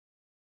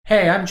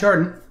Hey, I'm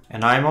Jordan.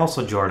 And I'm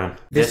also Jordan.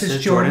 This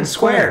is Jordan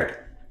Squared.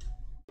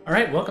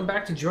 Alright, welcome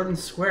back to Jordan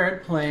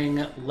Squared,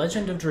 playing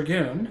Legend of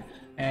Dragoon.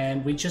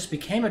 And we just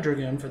became a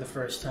Dragoon for the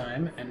first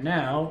time, and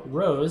now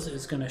Rose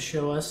is going to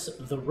show us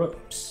the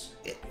ropes.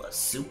 It was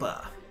super.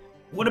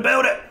 What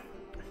about it?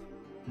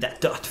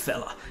 That dot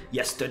fella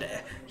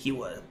yesterday, he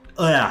was...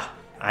 I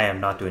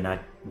am not doing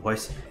that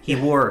voice. He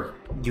wore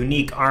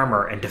unique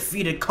armor and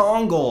defeated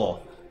Congo.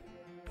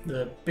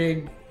 The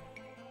big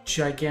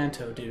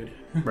giganto dude.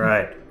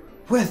 Right.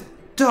 With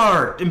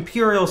Dart,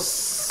 Imperial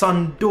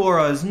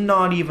Sundora is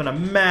not even a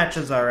match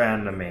as our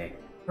enemy.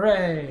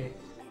 Hooray!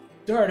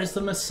 Dart is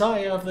the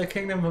Messiah of the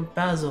Kingdom of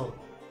Basil.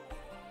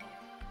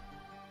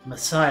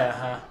 Messiah,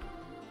 huh?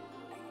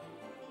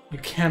 You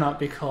cannot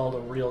be called a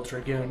real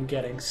Dragoon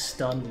getting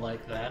stunned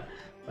like that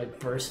by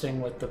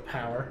bursting with the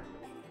power.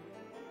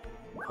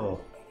 Oh.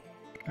 All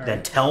Then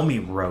right. tell me,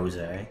 Rose.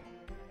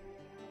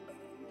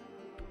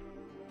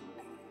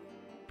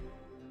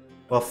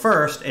 Well,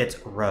 first,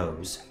 it's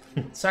Rose.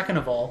 Second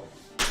of all,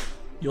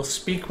 you'll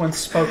speak when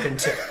spoken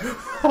to.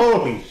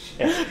 Holy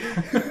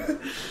shit.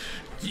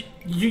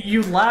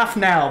 You laugh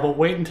now, but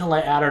wait until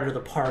I add her to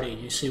the party.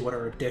 You see what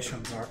her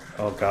additions are.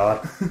 Oh,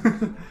 God.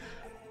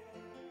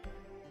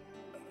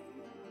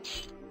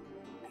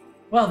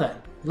 Well then,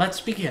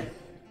 let's begin.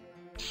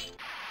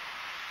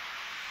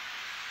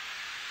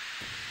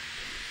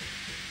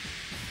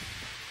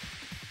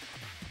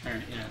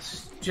 Alright,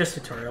 yes, just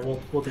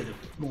tutorial. We'll do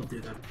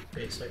the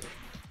basic.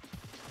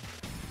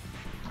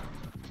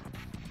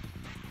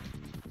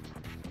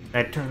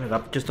 Can I turn it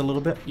up just a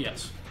little bit?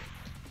 Yes.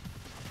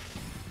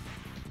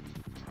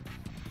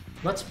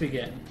 Let's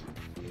begin.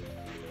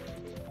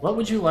 What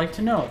would you like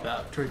to know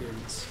about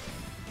Dragoons?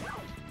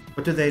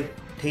 What do they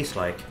taste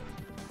like?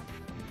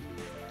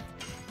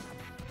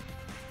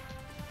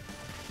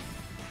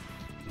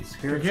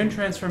 Dragoon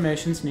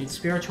transformations need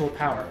spiritual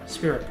power,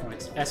 spirit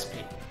points,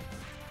 SP.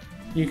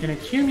 You can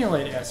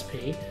accumulate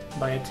SP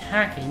by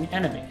attacking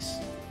enemies.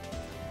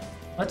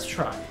 Let's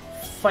try.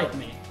 Fight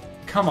me.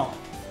 Come on.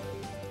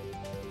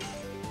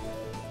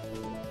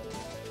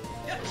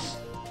 Oops.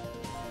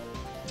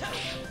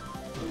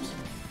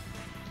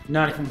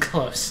 Not even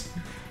close.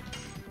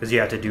 Because you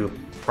have to do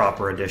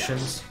proper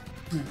additions.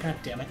 Oh, God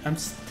damn it.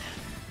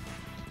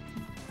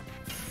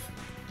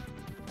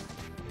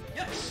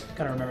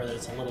 Gotta remember that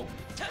it's a little...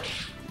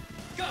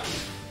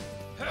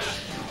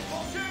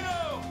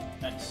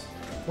 Nice.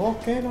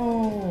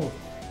 Volcano!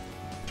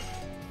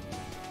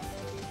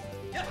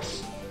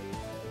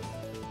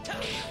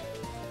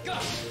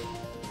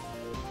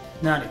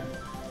 Not even.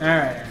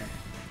 Alright.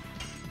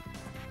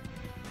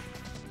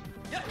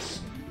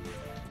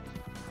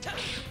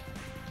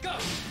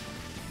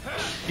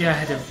 Yeah, I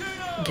had to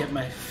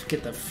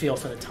get the feel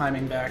for the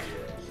timing back.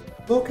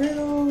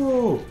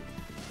 Volcano!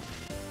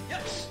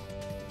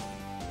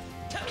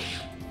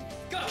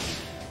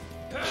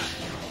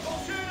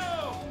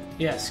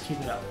 Yes, keep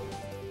it up.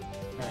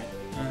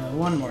 Alright,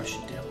 one more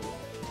should do.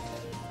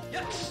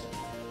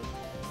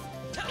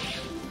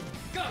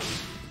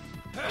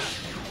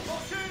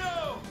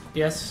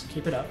 Yes,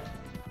 keep it up.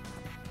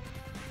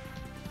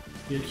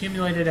 You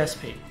accumulated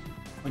SP.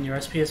 When your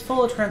SP is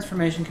full, a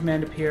transformation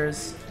command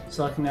appears.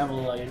 Selecting that will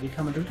allow you to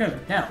become a Dragoon.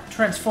 Now,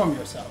 transform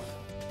yourself.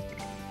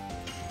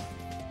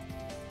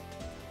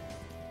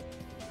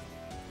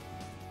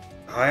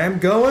 I am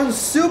going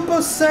Super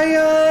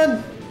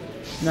Saiyan!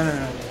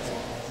 No.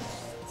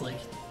 It's like...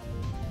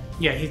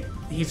 Yeah,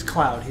 he's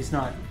Cloud, he's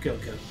not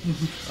Goku.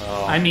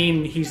 Oh. I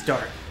mean, he's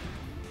Dark.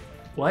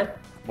 What?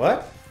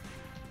 What?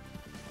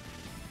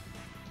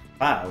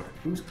 Cloud?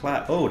 Who's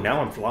Cloud? Oh, now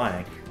I'm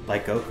flying.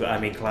 Like Goku. I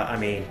mean, Cloud. I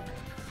mean...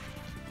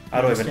 I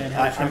don't even...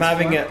 I'm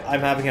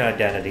having an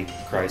identity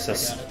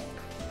crisis. I got it.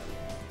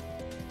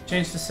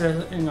 Change the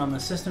setting on the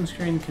system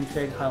screen,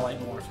 config, highlight,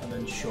 morph, and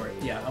then short.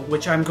 Yeah,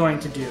 which I'm going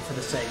to do for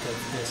the sake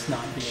of this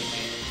not being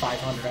a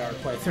 500-hour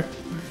playthrough.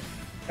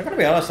 I'm gonna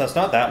be honest, that's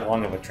not that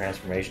long of a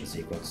transformation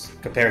sequence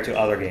compared to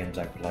other games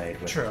I've played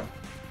with. True.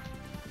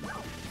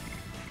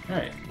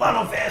 Alright.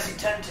 Final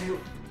Fantasy X too.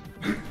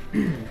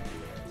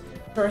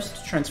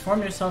 First,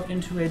 transform yourself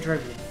into a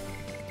Dragoon.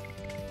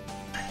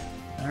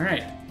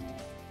 Alright.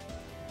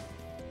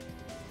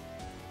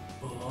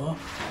 Oh.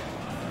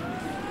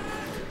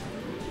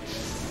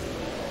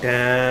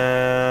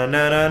 Da,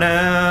 na, na,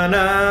 na,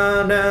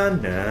 na, na,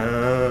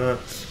 na,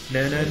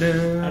 na,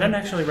 na. I don't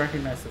actually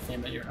recognize the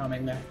theme that you're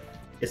humming there.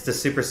 It's the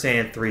Super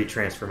Saiyan 3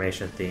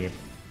 transformation theme.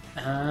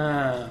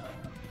 Ah.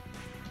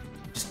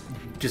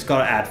 Just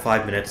gotta add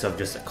 5 minutes of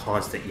just a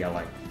constant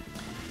yelling.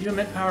 You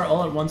emit power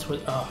all at once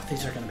with... Oh,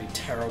 these are going to be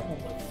terrible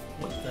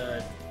with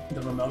the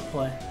remote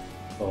play.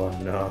 Oh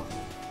no.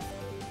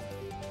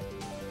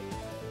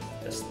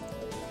 Just...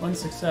 When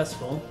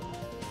successful,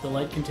 the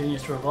light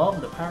continues to revolve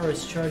and the power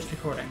is charged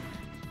accordingly.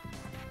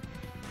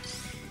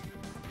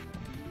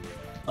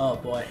 Oh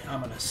boy, I'm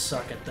gonna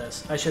suck at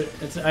this.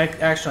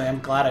 Actually,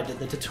 I'm glad I did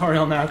the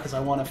tutorial now because I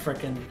want to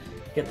frickin'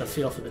 get the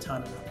feel for the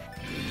timing.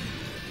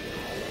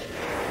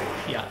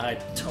 Yeah, I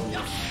totally...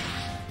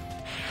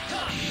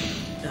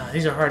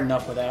 These are hard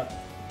enough without.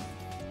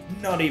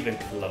 Not even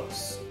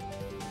close.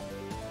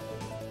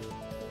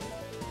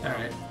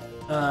 Alright.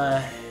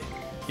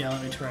 Yeah,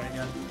 let me try it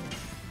again.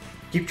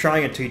 Keep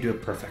trying until you do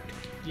it perfect.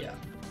 Yeah.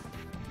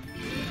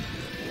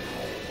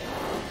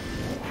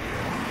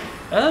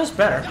 That was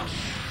better.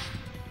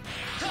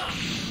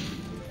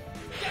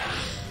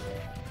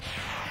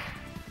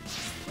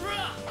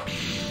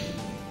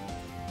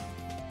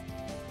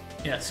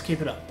 Yes,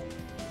 keep it up.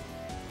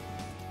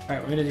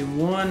 Alright, we're gonna do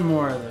one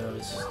more of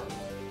those.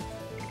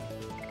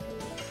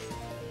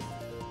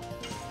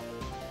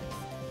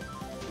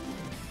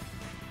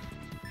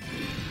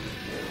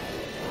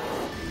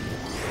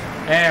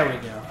 There we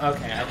go.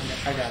 Okay,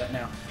 I got it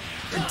now.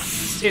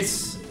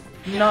 It's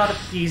not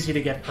easy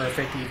to get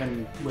perfect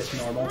even with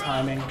normal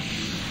timing.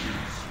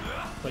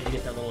 But you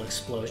get that little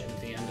explosion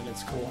at the end and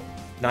it's cool.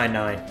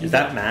 9-9. Is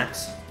that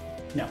max?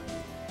 No.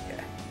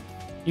 Yeah.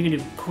 You can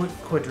do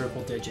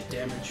quadruple digit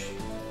damage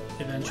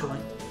eventually.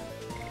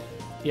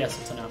 Yes,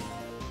 it's enough.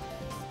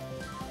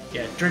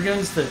 Yeah,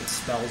 Dragoons, the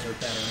spells are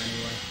better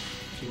anyway.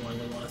 If you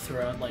really want to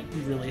throw out like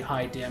really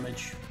high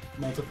damage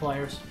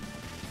multipliers.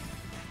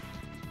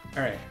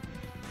 Alright.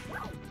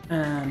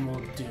 And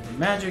we'll do the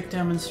magic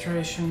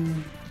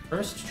demonstration.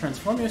 First,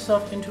 transform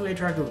yourself into a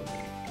Dragoon.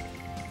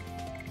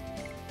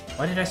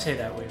 Why did I say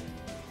that weird?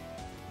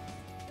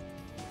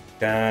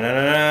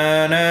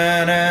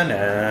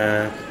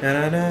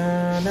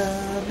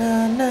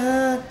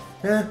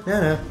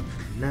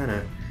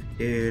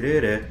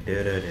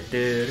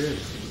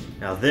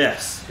 Now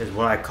this is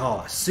what I call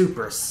a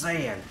Super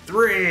Saiyan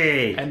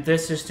 3! And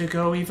this is to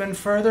go even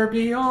further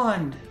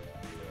beyond.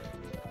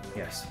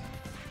 Yes.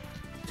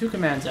 2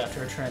 commands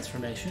after a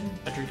transformation,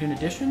 a Dragoon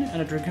addition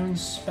and a Dragoon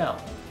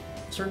spell.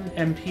 Certain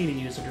MP to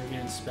use a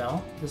Dragoon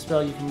spell. The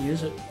spells you can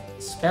use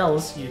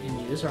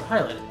are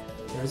highlighted.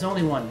 There is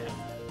only one now.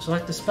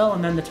 Select the spell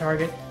and then the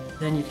target,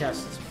 then you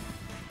cast the spell.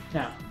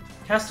 Now,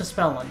 cast a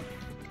spell on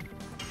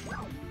you.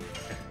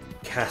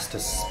 Cast a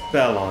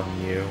spell on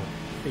you.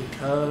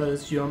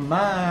 Because you're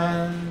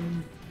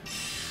mine.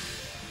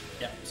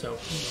 Yeah, so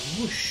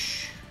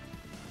whoosh.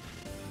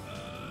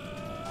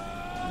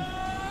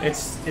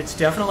 It's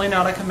definitely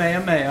not a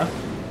Kamehameha,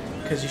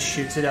 because he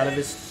shoots it out of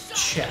his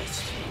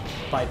chest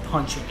by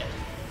punching it.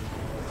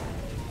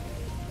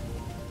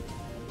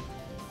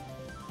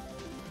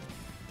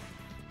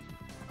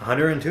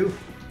 $102.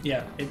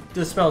 Yeah,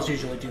 the spells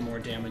usually do more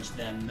damage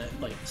than,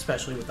 like,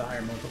 especially with the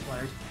higher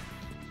multipliers.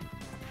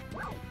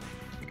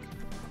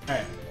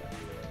 Alright.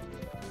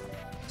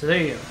 So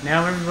there you go.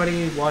 Now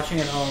everybody watching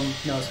at home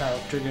knows how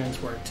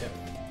Dragoons work too.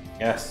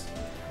 Yes.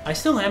 I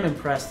still am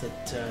impressed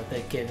that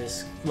they gave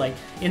this, like,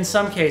 in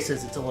some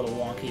cases it's a little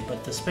wonky,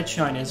 but the spit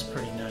shine is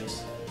pretty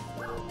nice.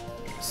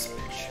 Spit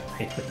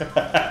shine.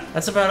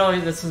 That's about all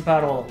it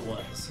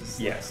was.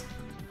 Yes.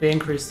 They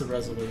increased the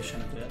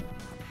resolution a bit.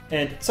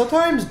 And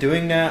sometimes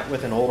doing that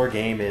with an older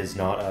game is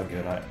not a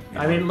good idea.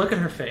 I mean, look at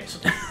her face.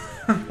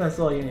 That's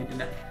all you need to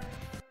know.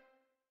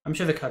 I'm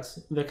sure the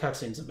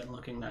cutscenes have been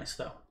looking nice,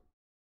 though.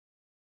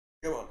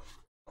 Come on.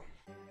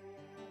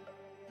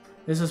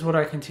 This is what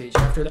I can teach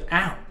after the...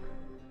 Ow!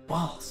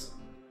 Balls.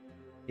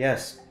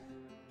 Yes.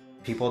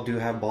 People do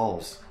have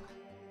balls.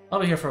 I'll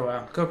be here for a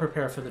while. Go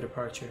prepare for the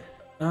departure.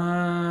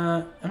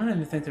 I don't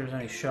even think there's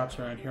any shops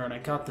around here, and I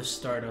got the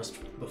Stardust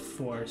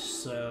before,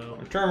 so...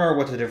 I'm trying to remember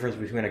what the difference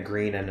between a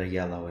green and a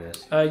yellow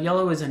is.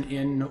 Yellow is an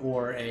inn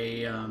or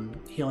a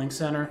healing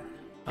center.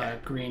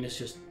 Green is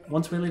just,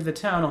 once we leave the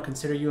town, I'll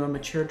consider you a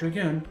mature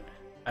Dragoon.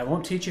 I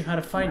won't teach you how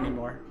to fight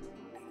anymore.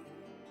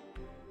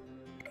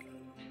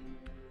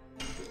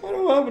 I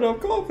don't have enough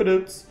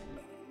confidence.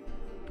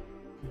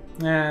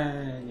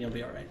 You'll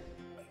be alright.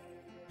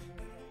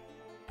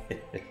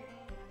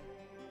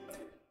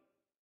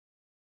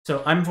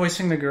 So I'm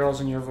voicing the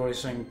girls and you're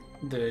voicing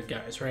the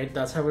guys, right?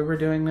 That's how we were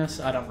doing this?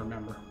 I don't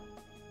remember.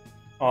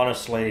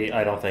 Honestly,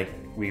 I don't think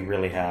we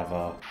really have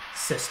a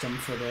system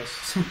for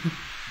this.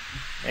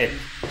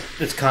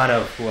 It's kind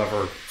of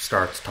whoever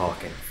starts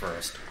talking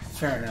first.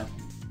 Fair enough.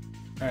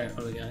 Alright,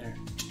 what do we got here?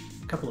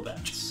 A couple of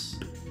bats.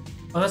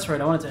 Oh, that's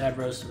right. I wanted to add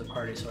Rose to the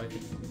party so I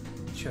could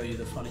show you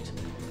the funnies.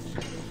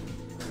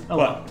 Oh,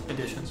 well,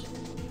 additions.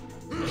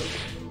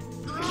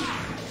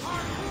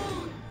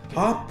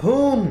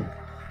 Harpoon!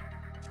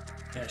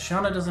 Yeah,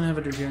 Shauna doesn't have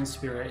a Dragoon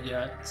Spirit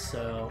yet,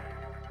 so...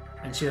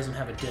 And she doesn't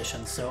have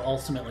additions, so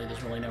ultimately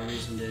there's really no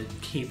reason to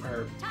keep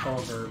her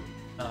over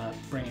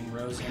bringing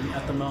Rose in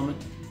at the moment.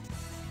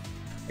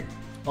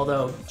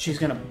 Although, she's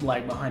gonna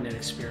lag behind in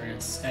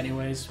experience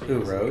anyways. Who,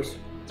 Rose?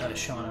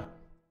 Shauna.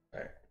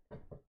 Right.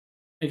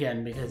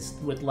 Again, because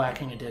with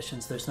lacking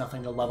additions, there's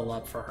nothing to level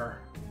up for her.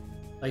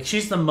 Like,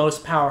 she's the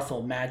most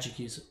powerful magic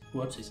user...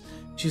 Whoopsies.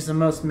 She's the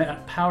most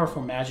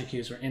powerful magic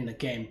user in the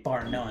game,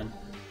 bar none.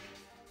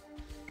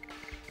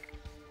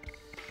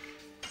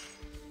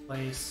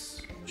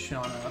 Place,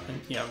 Shauna,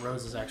 and yeah,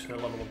 Rose is actually a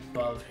level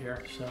above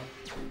here, so...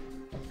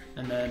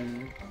 And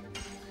then...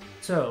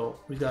 So,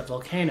 we've got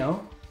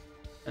Volcano,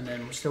 and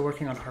then we're still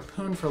working on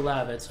Harpoon for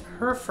Lav. It's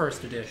her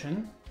first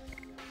edition.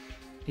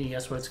 Can you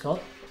guess what it's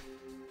called?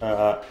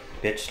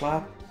 Bitch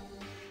Slap?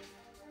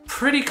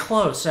 Pretty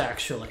close,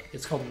 actually.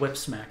 It's called Whip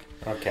Smack.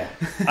 Okay.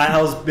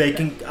 I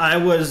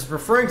was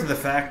referring to the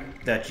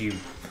fact that you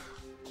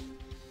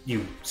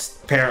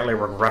apparently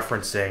were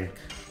referencing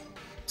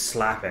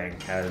slapping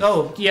as...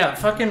 Oh, yeah,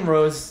 fucking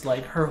Rose,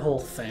 like, her whole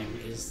thing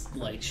is,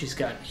 like, she's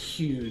got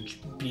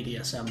huge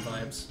BDSM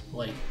vibes.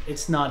 Like,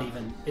 it's not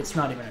even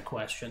a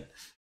question.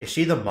 Is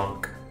she the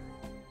monk?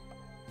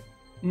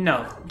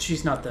 No,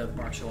 she's not the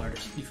martial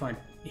artist. You find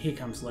he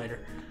comes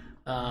later.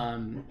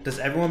 Does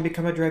everyone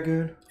become a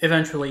Dragoon?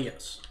 Eventually,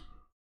 yes.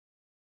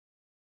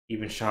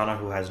 Even Shauna,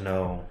 who has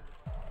no...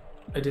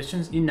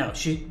 Additions? No,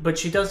 but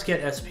she does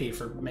get SP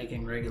for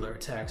making regular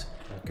attacks.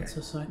 Okay.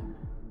 So sorry.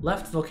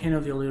 Left Volcano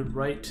of Yalud,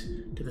 right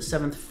to the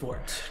 7th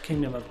Fort,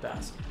 Kingdom of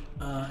Bass.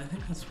 I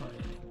think that's what I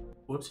need.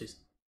 Whoopsies.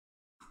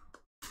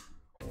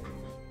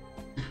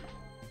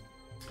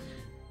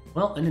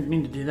 Well, I didn't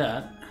mean to do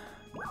that.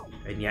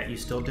 And yet you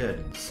still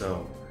did,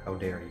 so how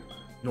dare you.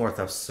 North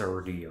of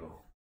Cerdio.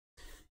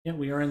 Yeah,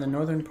 we are in the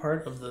northern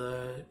part of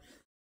the...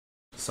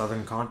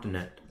 Southern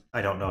continent.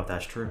 I don't know if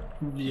that's true.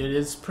 It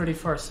is pretty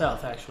far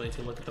south, actually, if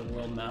you look at the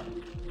world map.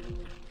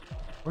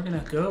 We're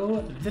gonna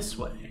go this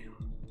way.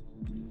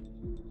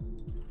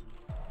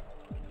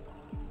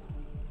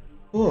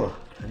 Oh,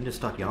 I need to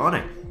stop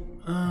yawning.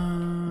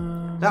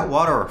 That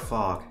water or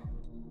fog?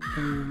 A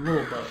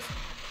little both.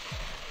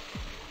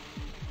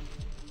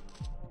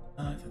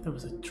 I thought there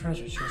was a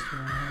treasure chest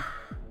around here.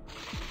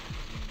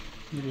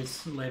 Maybe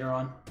it's later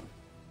on.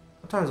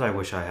 Sometimes I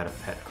wish I had a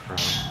pet crow.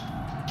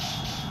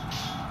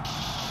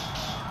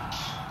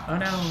 Oh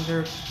no,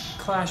 they're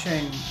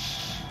clashing.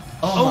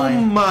 Oh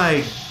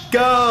my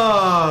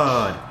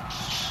god!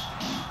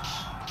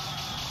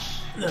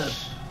 The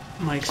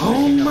mic's Oh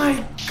picking up.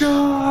 my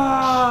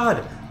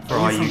god! For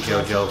all you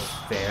from JoJo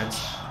fans.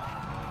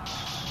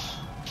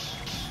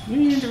 You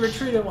need to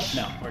retreat at one.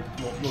 No,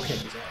 we'll kick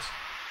his ass.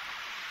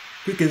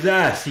 Kick his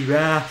ass, you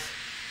ass!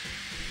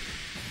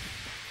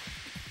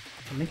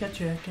 Let me get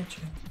you.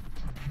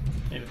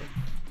 Maybe.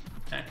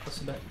 Alright,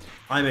 close a bit.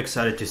 I'm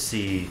excited to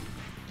see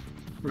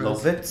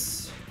Rose.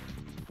 Lovitz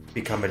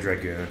become a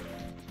Dragoon.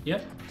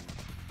 Yep.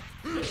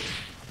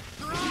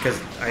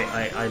 Because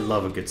I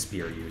love a good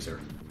spear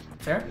user.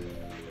 Fair?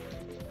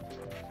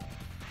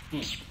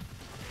 Did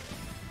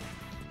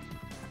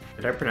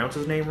I pronounce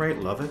his name right?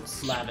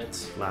 Lovitz?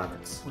 Lavitz.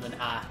 Lavitz. With an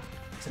A.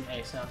 It's an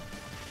A sound.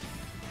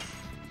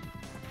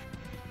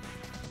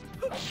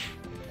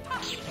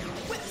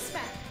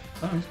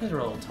 Oh, these guys are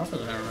a little tougher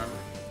than I remember.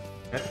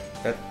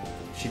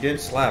 She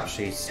didn't slap,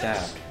 she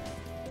stabbed.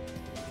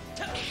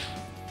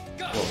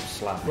 Whoa,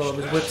 slap. Well, it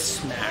was Whip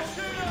Smack.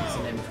 That's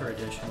the name of her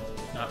edition,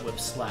 not Whip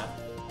Slap.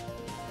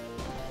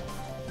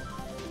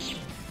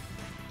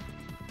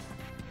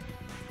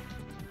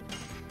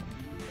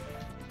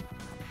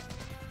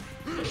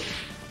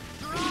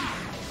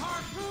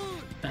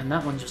 And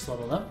that one just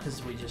leveled up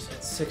because we just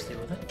hit 60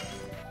 with it.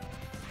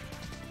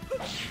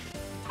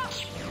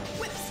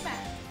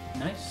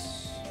 Nice.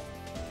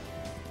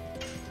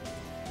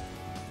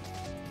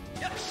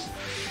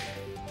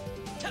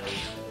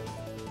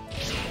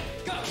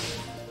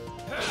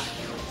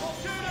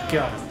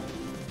 Got him.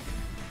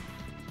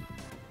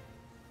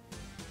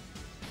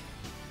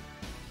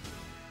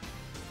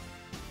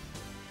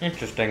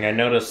 Interesting, I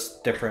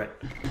noticed different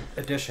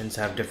editions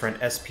have different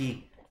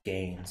SP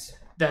gains.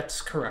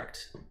 That's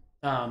correct.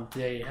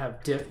 They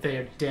have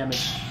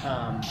damage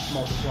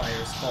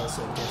multipliers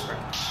also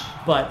different.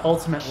 But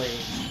ultimately,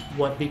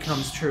 what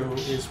becomes true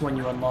is when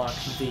you unlock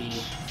the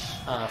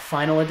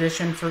final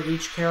edition for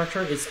each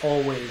character, it's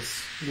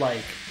always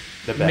like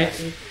The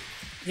best.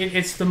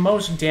 It's the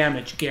most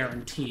damage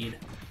guaranteed.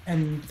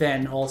 And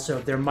then also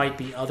there might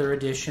be other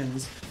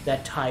editions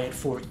that tie it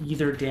for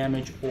either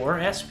damage or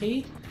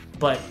SP,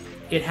 but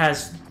it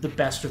has the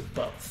best of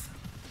both.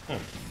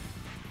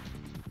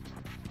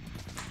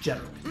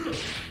 Generally.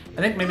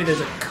 I think maybe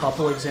there's a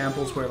couple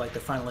examples where like the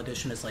final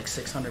edition is like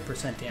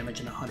 600% damage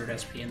and 100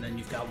 SP, and then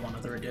you've got one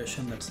other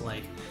edition that's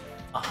like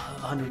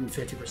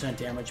 150%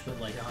 damage but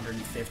like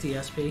 150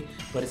 SP,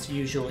 but it's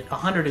usually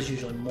 100 is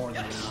usually more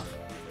than enough.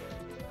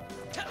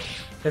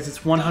 Because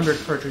it's 100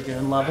 per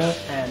Dragoon level,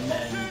 and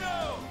then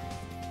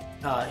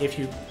if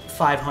you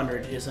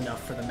 500 is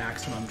enough for the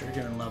maximum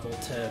Dragoon level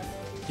to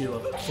do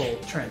a full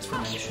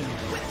transformation.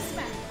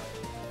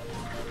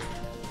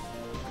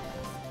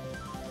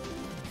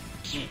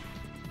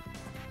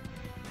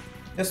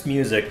 This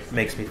music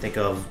makes me think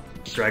of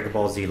Dragon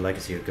Ball Z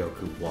Legacy of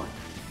Goku 1.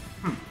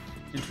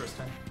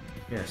 Interesting.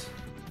 Yes.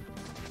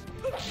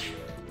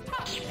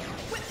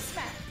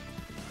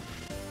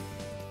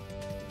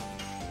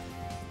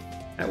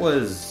 That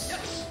was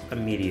a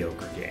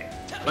mediocre game.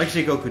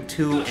 Legacy of Goku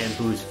 2 and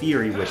Boo's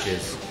Fury,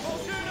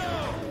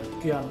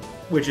 Yeah.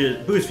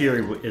 Boo's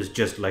Fury is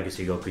just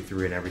Legacy of Goku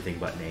 3 and everything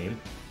but name.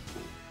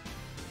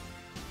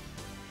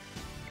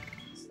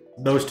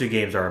 Those two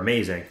games are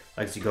amazing.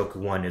 Legacy of Goku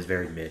 1 is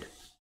very mid.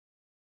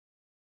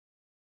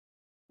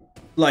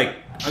 Like,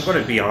 I'm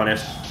gonna be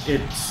honest,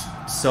 it's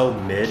so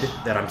mid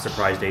that I'm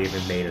surprised they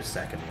even made a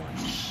second one.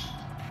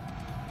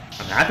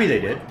 I'm happy they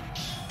did.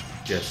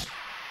 Just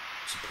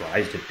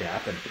surprised it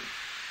happened.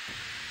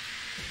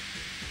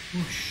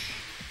 Whoosh.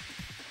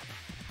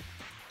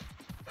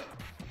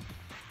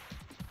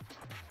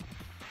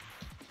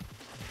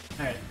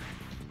 Alright.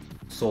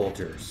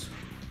 Soldiers.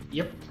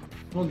 Yep.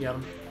 We'll get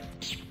them.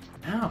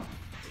 Ow.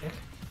 Tick.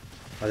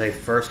 Are they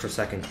first or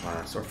second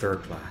class or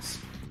third class?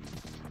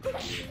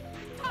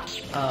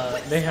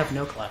 They have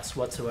no class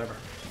whatsoever.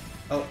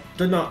 Oh,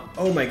 they're not.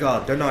 Oh my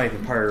god, they're not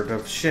even part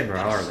of Shinra,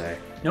 are they?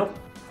 Nope.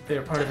 They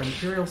are part of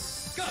Imperial.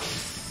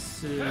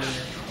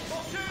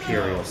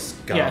 Imperial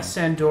scum. Yeah,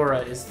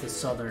 Sandora is the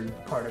southern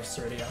part of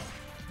Serdio.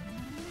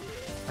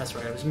 That's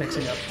right. I was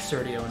mixing up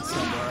Serdio and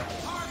Sandora.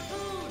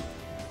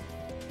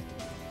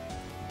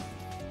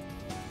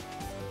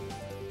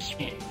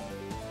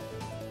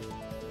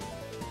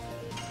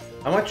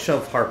 How much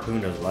of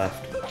Harpoon is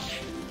left?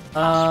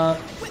 I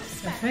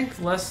think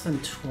less than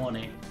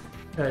 20,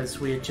 because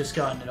we had just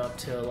gotten it up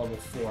to level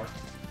 4.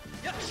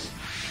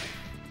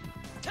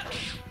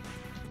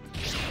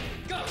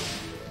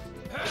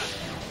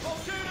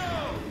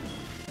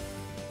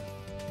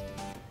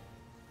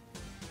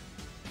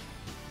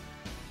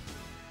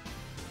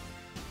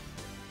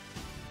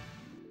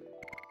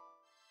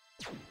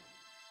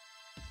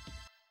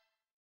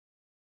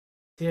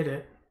 Did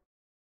it.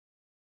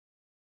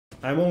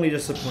 I'm only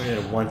disappointed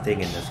in one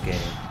thing in this game.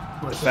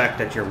 What's the fact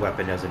that your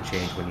weapon doesn't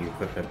change when you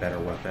equip a better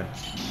weapon.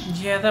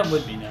 Yeah, that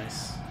would be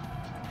nice.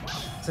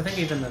 So I think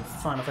even the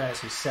Final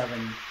Fantasy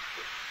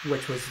VII,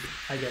 which was,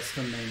 I guess,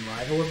 the main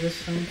rival of this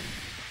thing.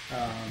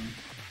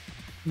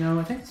 No,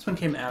 I think this one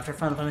came after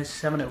Final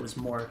Fantasy VII. It was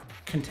more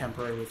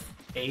contemporary with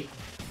 8.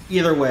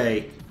 Either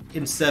way,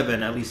 in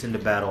 7, at least in the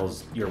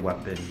battles, your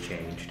weapon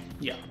changed.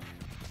 Yeah.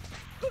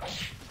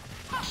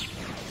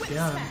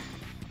 Yeah.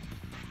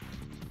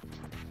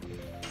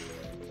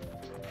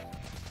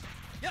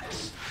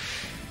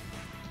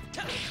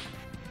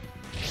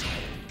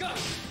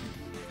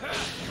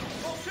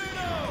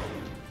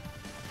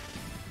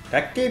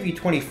 That gave you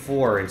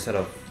 24 instead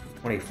of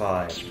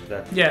 25.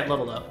 That... Yeah, it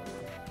leveled up.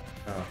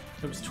 Oh.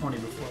 It was 20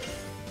 before.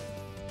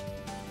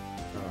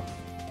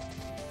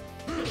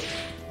 Oh.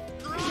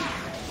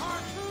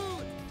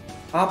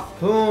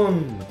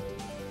 Harpoon!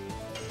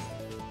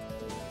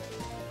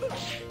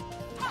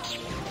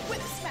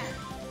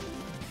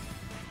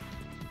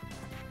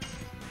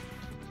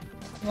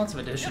 Lots of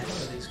additions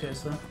for these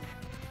guys, though.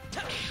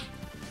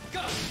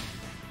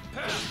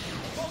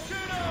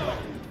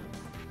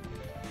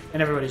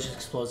 And everybody just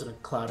explodes in a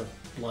cloud of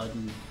blood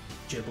and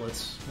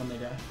giblets when they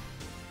die.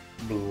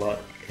 Blood,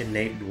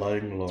 innate blood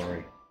and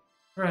glory.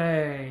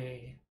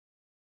 Hooray!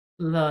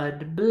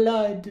 Blood,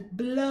 blood,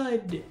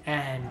 blood,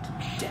 and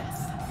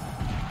death.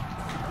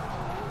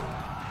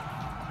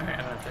 Alright,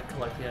 I'm gonna have to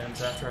collect the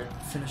items after I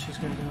finish these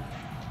guys up.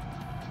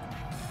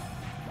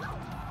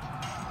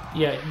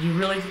 Yeah, you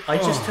really... I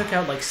just took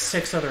out like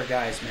 6 other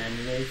guys, man.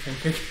 You really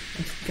think you're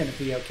gonna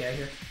be okay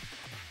here?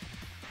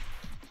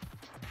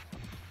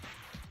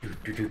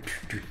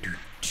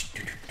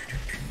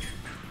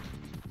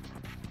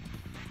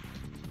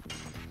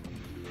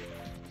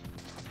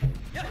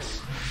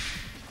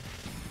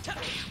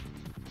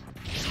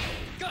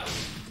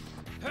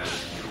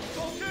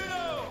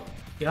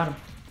 Got him.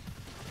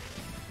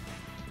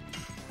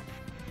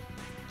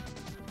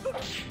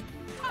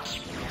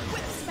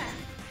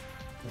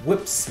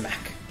 Whip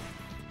smack.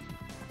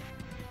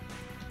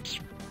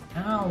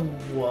 Ow,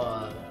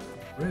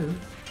 rude.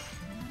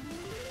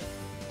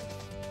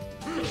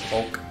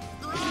 Hulk.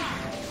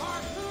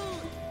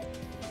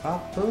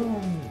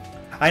 Harpoon.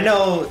 I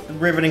know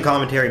riveting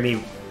commentary,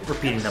 me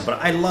repeating them, but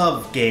I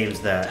love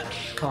games that...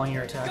 Calling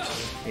your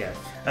attacks. Yeah.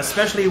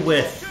 Especially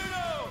with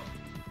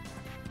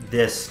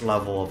this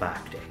level of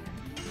acting.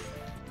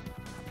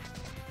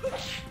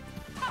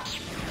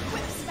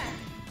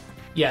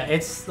 Yeah,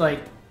 it's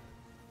like...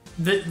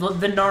 The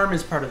Narm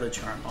is part of the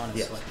charm,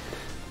 honestly. Yes.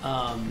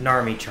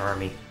 Narmy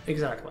charmy.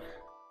 Exactly.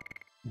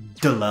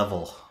 The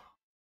level.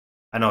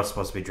 I know it's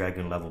supposed to be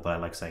Dragoon level, but I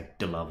like saying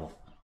the level.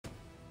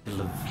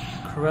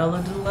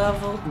 Corella de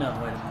level? No,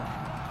 wait a minute.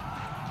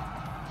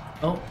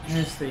 Oh,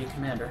 here's the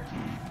commander.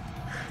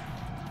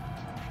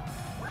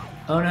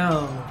 Oh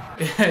no.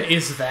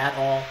 Is that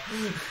all?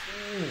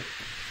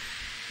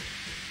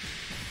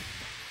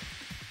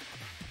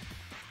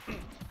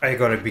 Are you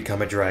going to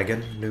become a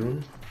dragon,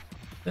 Noon?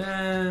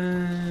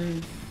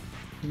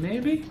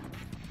 Maybe?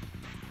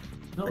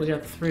 Oh, we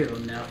got 3 of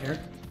them now here.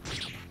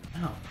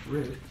 Oh,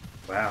 rude.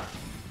 Wow.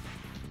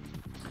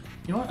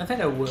 You know what? I think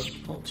I will.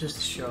 I'll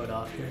just show it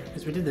off here,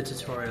 because we did the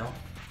tutorial.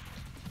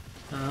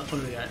 What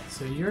do we got?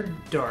 So you're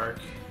dark.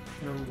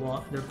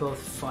 They're both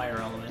fire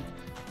element.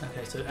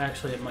 Okay, so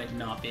actually it might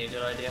not be a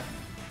good idea,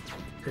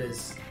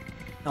 because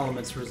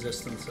elements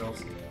resist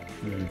themselves.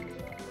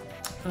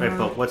 Right,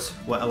 but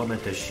what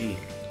element is she?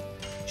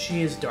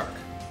 She is dark.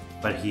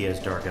 But he is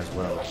dark as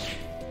well.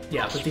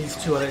 Yeah, but these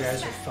 2 other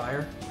guys are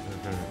fire.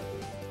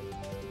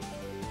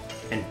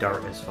 And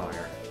Dart is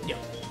fire. Yep.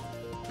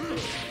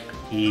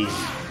 He's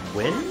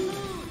wind?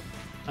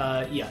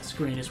 Yes,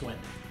 green is wind.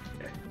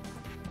 Okay.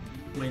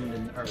 Wind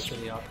and earth are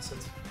the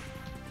opposites.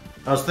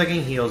 I was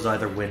thinking heals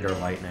either wind or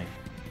lightning.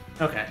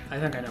 Okay, I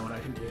think I know what I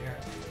can do here.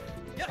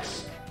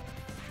 Yes.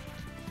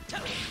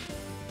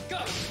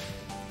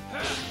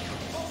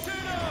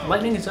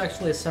 Lightning is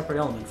actually a separate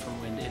element from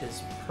wind. It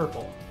is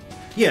purple.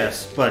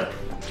 Yes, but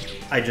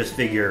I just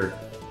figure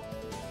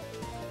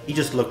he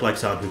just looked like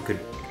someone who could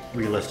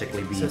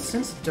realistically be. So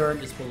since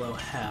dirt is below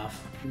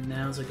half,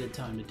 now's a good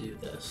time to do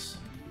this.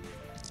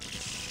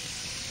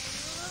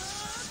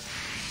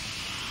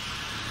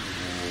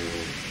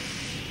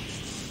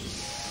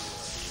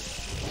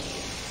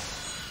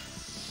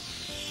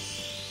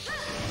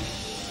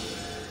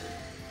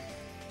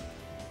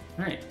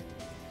 Alright.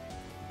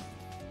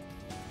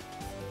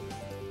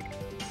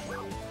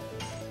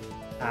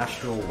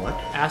 Astral what?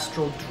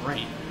 Astral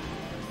Drain.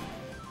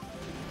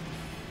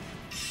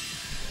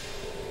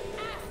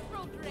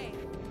 Astral Drain.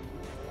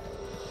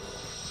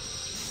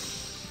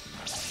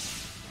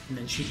 And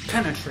then she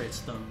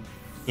penetrates them.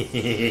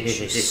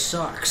 She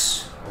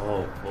sucks.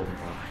 Oh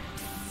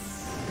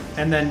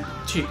my. And then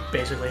she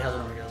basically has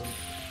an orgasm.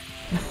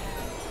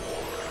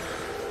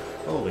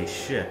 Holy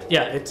shit.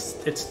 Yeah,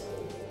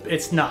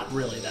 it's not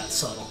really that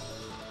subtle.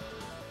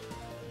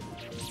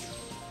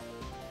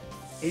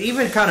 It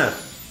even kind of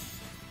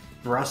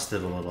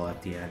thrusted a little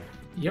at the end.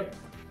 Yep.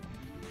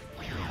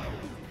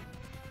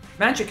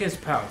 Magic is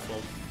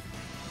powerful.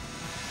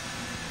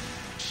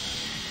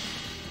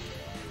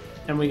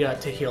 And we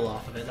got to heal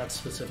off of it. That's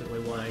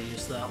specifically why I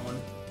used that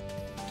one.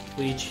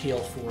 We each heal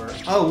for...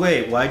 Oh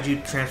wait, why'd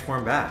you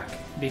transform back?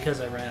 Because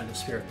I ran out of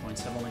spirit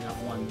points. I've only got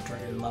one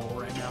Dragoon level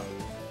right now.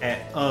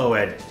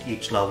 At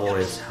each level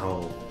is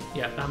how...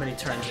 Yeah, how many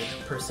turns it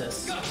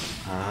persists.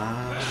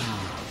 Ah.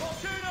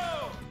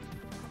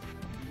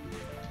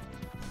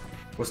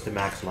 What's the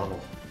max level?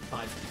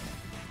 5.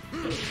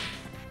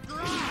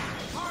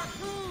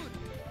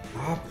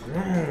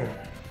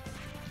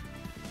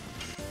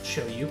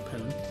 Show you,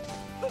 Poon.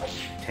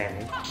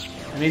 10.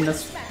 I mean,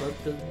 that's...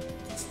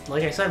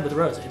 like I said with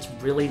Rose, it's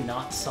really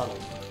not subtle.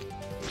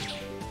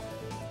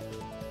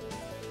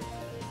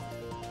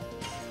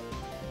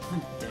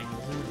 Dang,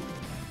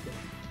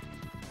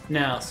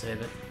 now I'll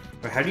save it.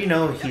 But how do you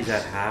know he's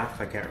at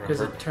half? I can't remember.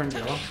 Because it turned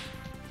yellow.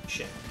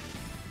 Shit.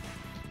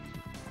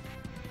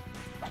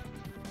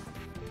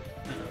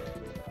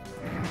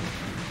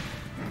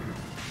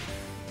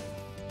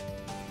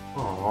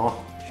 Aww,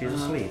 she's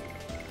asleep.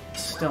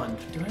 Stunned.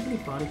 Do I have any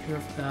body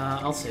purif?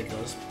 I'll save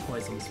those.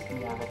 Poison's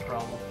more of a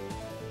problem.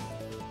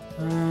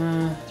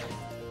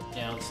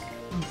 Yeah, let's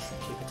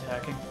keep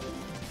attacking.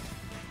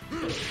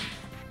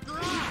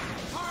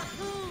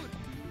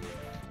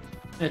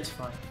 It's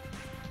fine.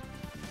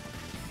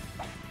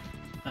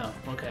 Oh,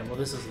 okay, well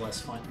this is less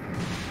fun.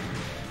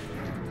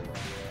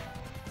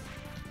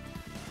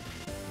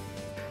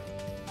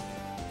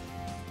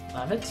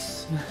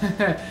 Lavitz?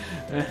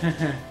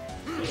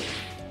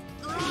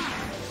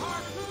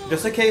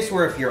 Just a case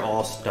where if you're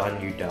all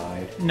stunned, you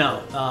died.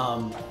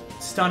 No,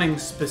 stunning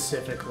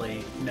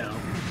specifically, no.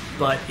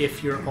 But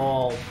if you're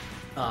all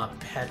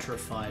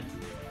petrified.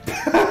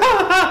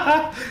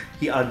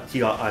 He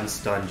got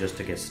unstunned just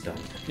to get stunned.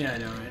 Yeah, I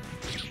know, right?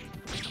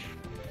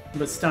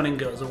 But stunning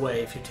goes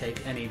away if you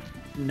take any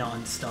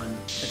non-stun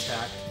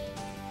attack.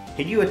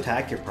 Can you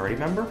attack your party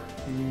member?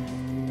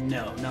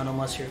 No, not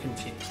unless you're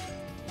confused.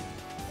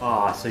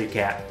 Ah, so you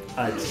can't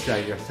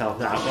unstun yourself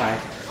that way.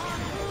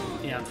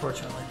 Yeah,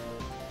 unfortunately.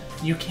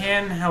 You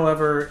can,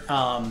 however,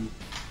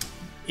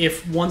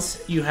 if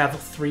once you have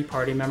 3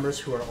 party members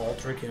who are all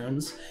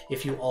Dragoons,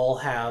 if you all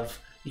have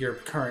your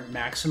current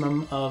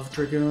maximum of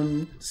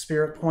Dragoon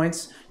spirit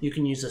points, you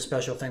can use a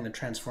special thing that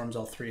transforms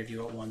all 3 of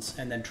you at once,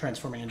 and then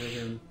transforming a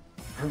Dragoon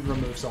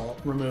removes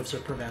or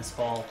prevents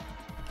all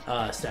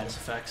status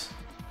effects.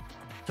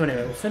 So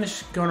anyway, we'll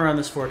finish going around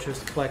this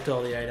fortress, collect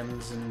all the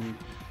items, and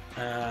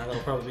that'll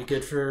probably be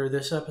good for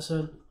this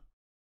episode.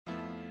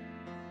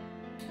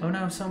 Oh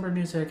no, somber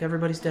music,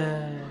 everybody's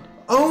dead.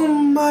 Oh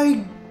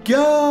my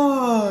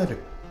god!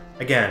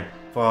 Again,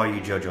 for all you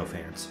JoJo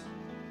fans.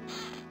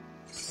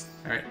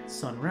 Alright,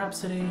 Sun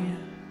Rhapsody.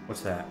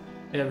 What's that?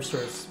 It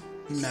restores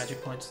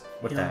magic points.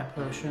 What's Healing that?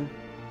 Potion.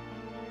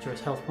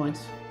 Restores health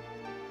points.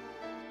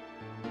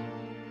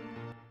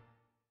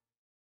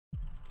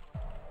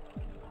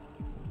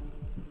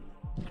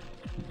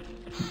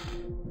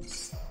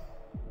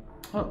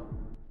 Oh.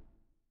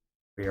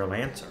 For your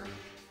Lancer.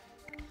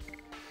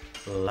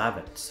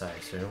 Lavitz, I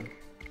assume.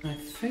 I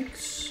think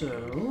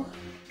so.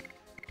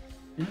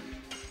 Yeah.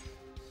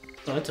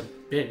 Oh, that's a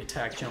big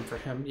attack jump for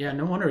him. Yeah,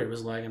 no wonder he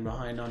was lagging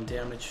behind on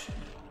damage.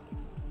 I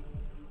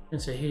was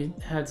gonna say, he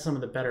had some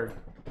of the better,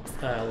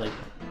 like,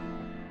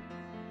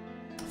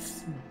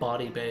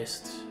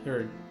 body-based,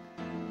 or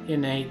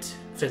innate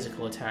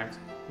physical attack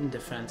and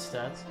defense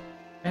stats.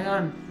 Hang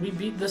on, we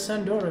beat the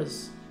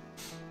Sandoras.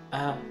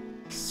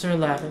 Sir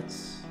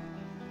Lavitz.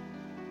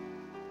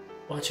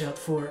 Watch out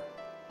for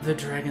the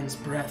dragon's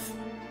breath.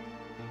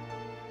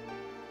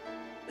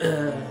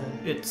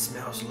 It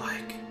smells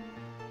like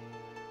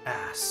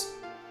ass.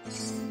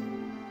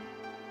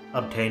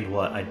 Obtained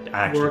what? I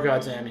actually... War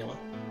God's Amulet.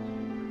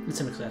 It's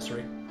an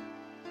accessory.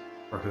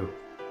 For who?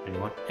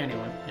 Anyone?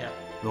 Anyone, yeah.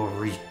 You'll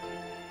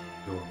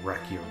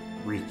wreak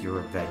your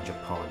revenge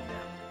upon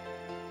them.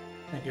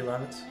 Thank you,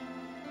 Lavitz.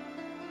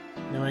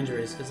 No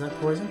injuries. Is that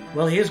poison?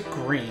 Well, he is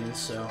green,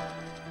 so...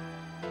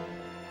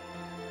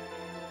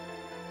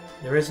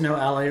 There is no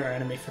ally or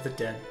enemy for the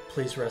dead.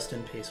 Please rest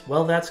in peace.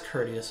 Well, that's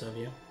courteous of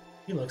you.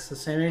 He looks the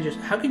same age as...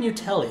 How can you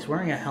tell? He's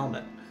wearing a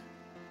helmet.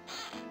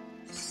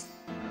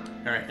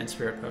 Alright, and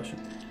Spirit Potion.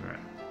 Alright.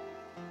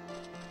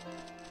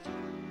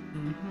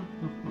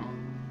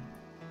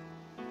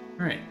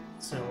 Alright,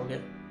 so we'll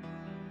get...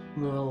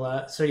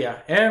 so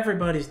yeah,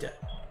 everybody's dead.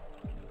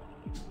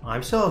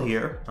 I'm still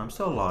here. I'm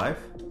still alive.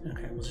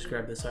 Okay, we'll just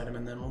grab this item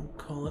and then we'll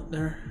call it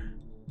there.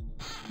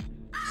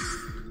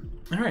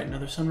 Alright,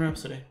 another Sun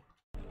Rhapsody.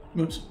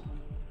 Oops.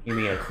 You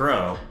mean a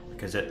crow,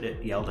 because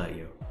it yelled at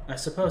you. I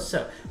suppose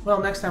so. Well,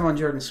 next time on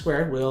Jordan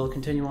Squared, we'll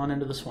continue on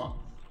into the swamp.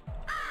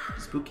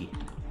 Spooky.